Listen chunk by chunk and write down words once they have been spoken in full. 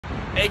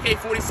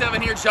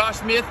AK-47 here, Josh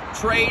Smith,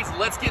 trades,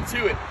 let's get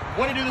to it.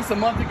 Wanted to do this a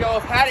month ago,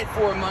 I've had it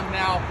for a month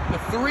now. The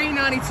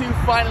 392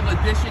 final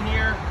edition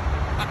here.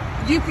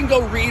 You can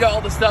go read all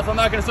the stuff. I'm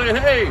not gonna say,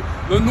 hey,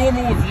 the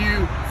normal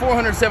review,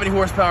 470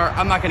 horsepower.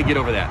 I'm not gonna get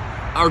over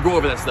that, or go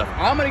over that stuff.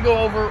 I'm gonna go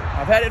over,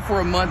 I've had it for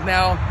a month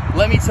now.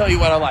 Let me tell you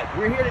what I like.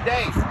 We're here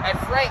today at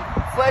Frank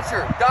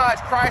Fletcher, Dodge,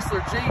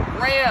 Chrysler,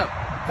 Jeep, Ram.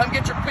 Come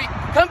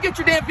get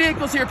your damn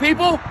vehicles here,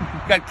 people.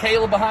 Got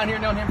Caleb behind here,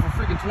 known him for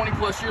freaking 20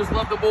 plus years.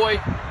 Love the boy.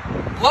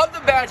 Love the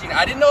badging.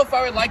 I didn't know if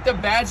I would like the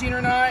badging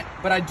or not,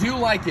 but I do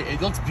like it.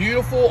 It looks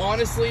beautiful,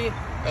 honestly.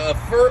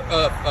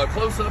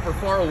 Close up or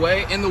far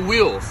away. And the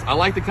wheels, I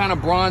like the kind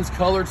of bronze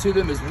color to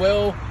them as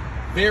well.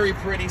 Very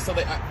pretty. So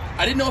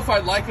I didn't know if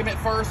I'd like them at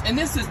first. And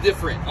this is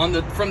different on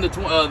from the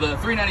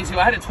 392.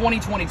 I had a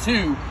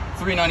 2022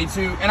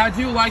 392, and I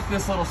do like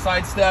this little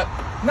side step.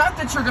 Not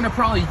that you're gonna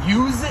probably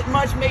use it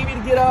much maybe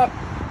to get up,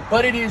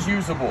 but it is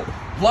usable.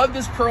 Love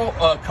this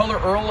color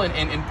Earl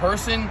in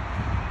person.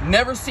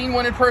 Never seen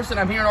one in person.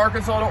 I'm here in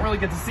Arkansas. I don't really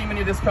get to see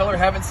many of this color.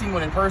 Haven't seen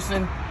one in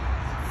person.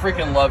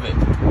 Freaking love it.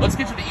 Let's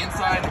get to the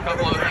inside and a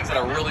couple of things that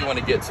I really want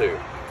to get to.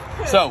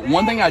 So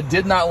one thing I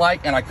did not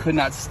like and I could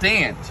not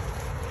stand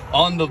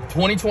on the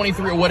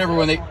 2023 or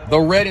whatever, the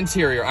red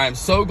interior. I am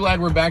so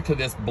glad we're back to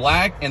this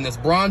black and this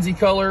bronzy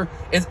color.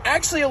 It's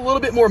actually a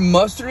little bit more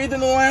mustardy than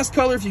the last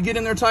color. If you get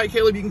in there tight,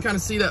 Caleb, you can kind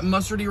of see that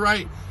mustardy,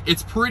 right?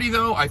 It's pretty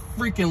though. I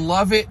freaking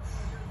love it.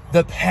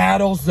 The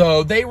paddles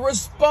though, they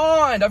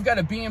respond. I've got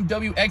a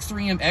BMW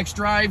X3M X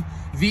Drive.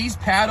 These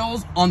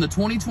paddles on the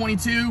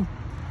 2022,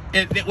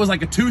 it was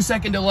like a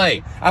 2-second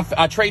delay.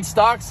 I trade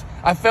stocks.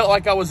 I felt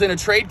like I was in a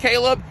trade,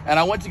 Caleb, and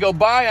I went to go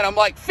buy, and I'm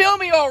like, fill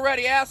me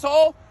already,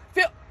 asshole.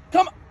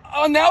 Come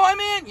on, now I'm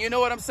in. You know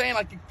what I'm saying?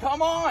 Like,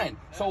 come on.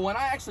 So when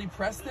I actually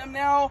press them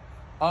now,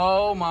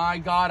 oh my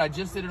God, I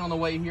just did it on the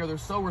way here. They're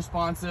so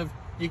responsive.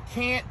 You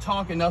can't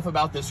talk enough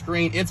about this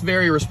screen. It's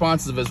very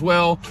responsive as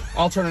well.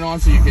 I'll turn it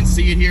on so you can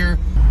see it here.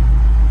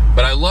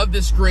 But I love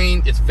this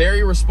screen. It's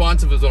very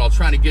responsive is what I'm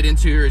trying to get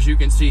into here, as you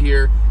can see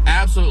here.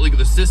 Absolutely,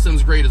 the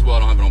system's great as well. I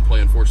don't have it on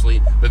play,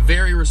 unfortunately, but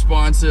very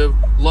responsive.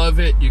 Love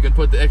it. You can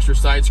put the extra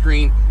side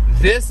screen.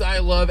 This I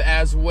love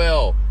as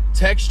well.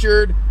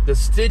 Textured, the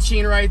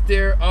stitching right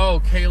there. Oh,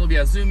 Caleb,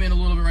 yeah, zoom in a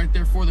little bit right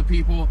there for the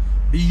people.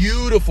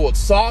 Beautiful. It's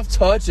soft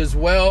touch as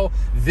well.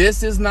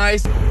 This is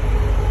nice.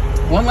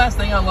 One last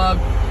thing I love,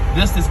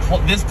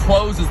 this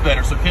closes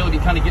better. So Caleb,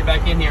 you kind of get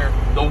back in here.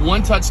 The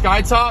one-touch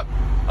sky top,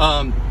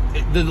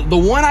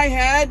 the one I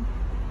had,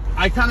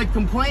 I kind of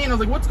complained. I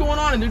was like, what's going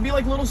on? And there'd be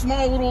like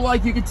little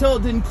like, you could tell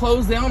it didn't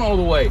close down all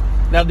the way.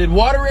 Now, did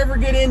water ever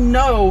get in?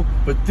 No,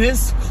 but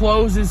this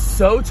closes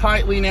so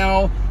tightly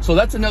now. So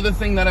that's another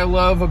thing that I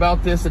love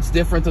about this. It's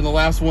different than the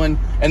last one.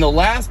 And the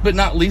last but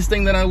not least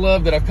thing that I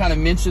love that I've kind of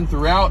mentioned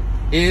throughout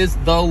is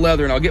the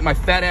leather. And I'll get my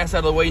fat ass out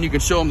of the way and you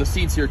can show them the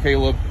seats here,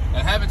 Caleb.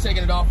 I haven't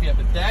taken it off yet,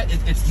 but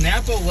it's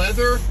Napa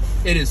leather.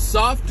 It is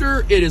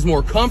softer. It is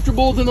more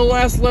comfortable than the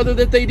last leather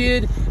that they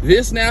did.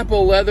 This Napa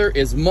leather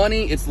is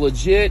money. It's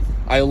legit.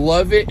 I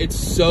love it. It's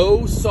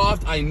so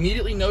soft. I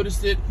immediately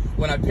noticed it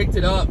when I picked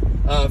it up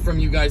from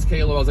you guys,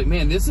 Caleb. I was like,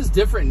 man, this is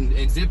different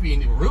and zippy.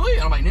 And really?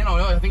 And I'm like, no,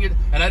 I think it,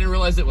 and I didn't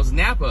realize it was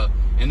Napa.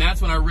 And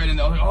that's when I read it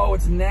and I was like, oh,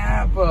 it's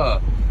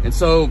Napa. And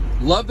so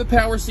love the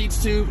power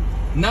seats too.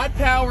 Not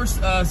power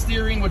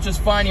steering, which is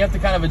fine. You have to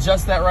kind of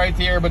adjust that right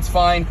there, but it's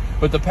fine.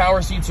 But the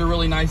power seats are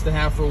really nice to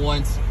have for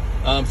once.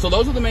 So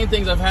those are the main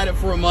things. I've had it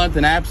for a month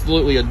and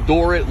absolutely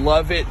adore it,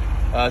 love it.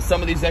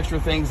 Some of these extra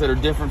things that are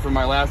different from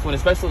my last one,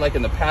 especially like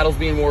in the paddles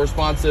being more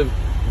responsive.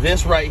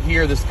 This right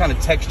here, this kind of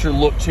texture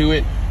look to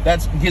it,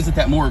 that gives it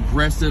that more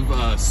aggressive,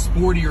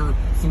 sportier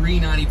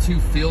 392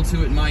 feel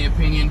to it, in my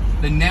opinion.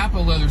 The Napa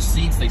leather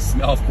seats, they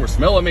smell, of course,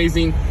 smell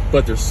amazing,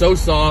 but they're so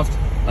soft.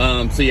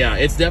 So yeah,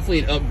 it's definitely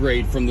an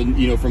upgrade from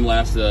the, from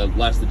last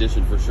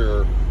edition for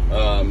sure.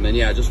 And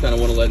yeah, I just kind of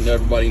want to let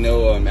everybody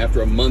know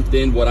after a month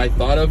in what I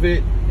thought of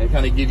it and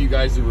kind of give you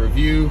guys a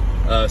review.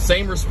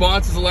 Same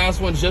response as the last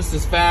one, just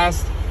as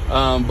fast.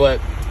 But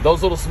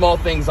those little small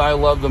things I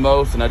love the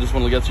most, and I just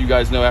want to let you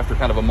guys know after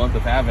kind of a month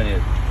of having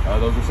it,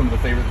 those are some of the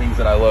favorite things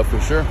that I love for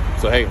sure.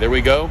 So hey, there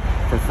we go.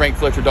 From Frank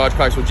Fletcher, Dodge,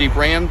 Chrysler, Jeep,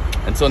 Ram.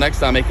 Until next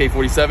time,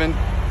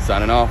 AK-47,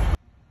 signing off.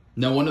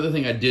 Now, one other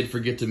thing I did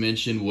forget to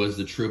mention was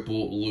the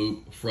triple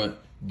loop front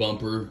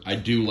bumper. I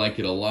do like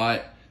it a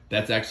lot.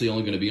 That's actually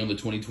only going to be on the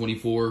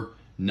 2024,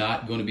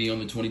 not going to be on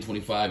the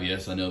 2025.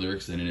 Yes, I know they're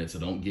extending it, so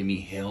don't give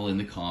me hell in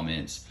the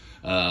comments.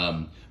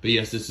 But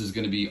yes, this is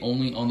going to be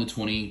only on the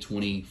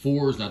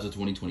 2024s, not the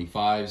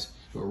 2025s.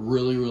 But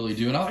really, really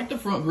do. And I like the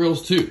front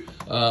grills too.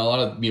 A lot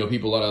of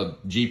people, a lot of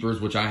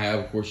Jeepers, which I have.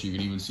 Of course, you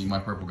can even see my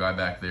purple guy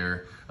back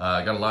there.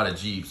 I got a lot of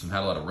Jeeps and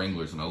had a lot of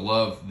Wranglers, and I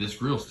love this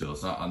grill still.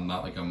 I'm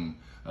not like I'm,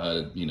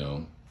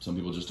 some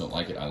people just don't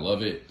like it. I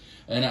love it.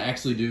 And I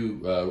actually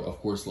do, of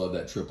course, love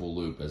that triple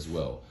loop as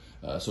well.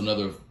 So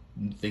another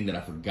thing that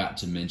I forgot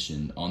to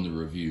mention on the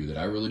review that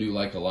I really do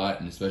like a lot,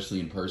 and especially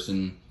in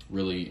person,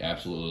 really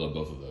absolutely love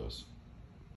both of those.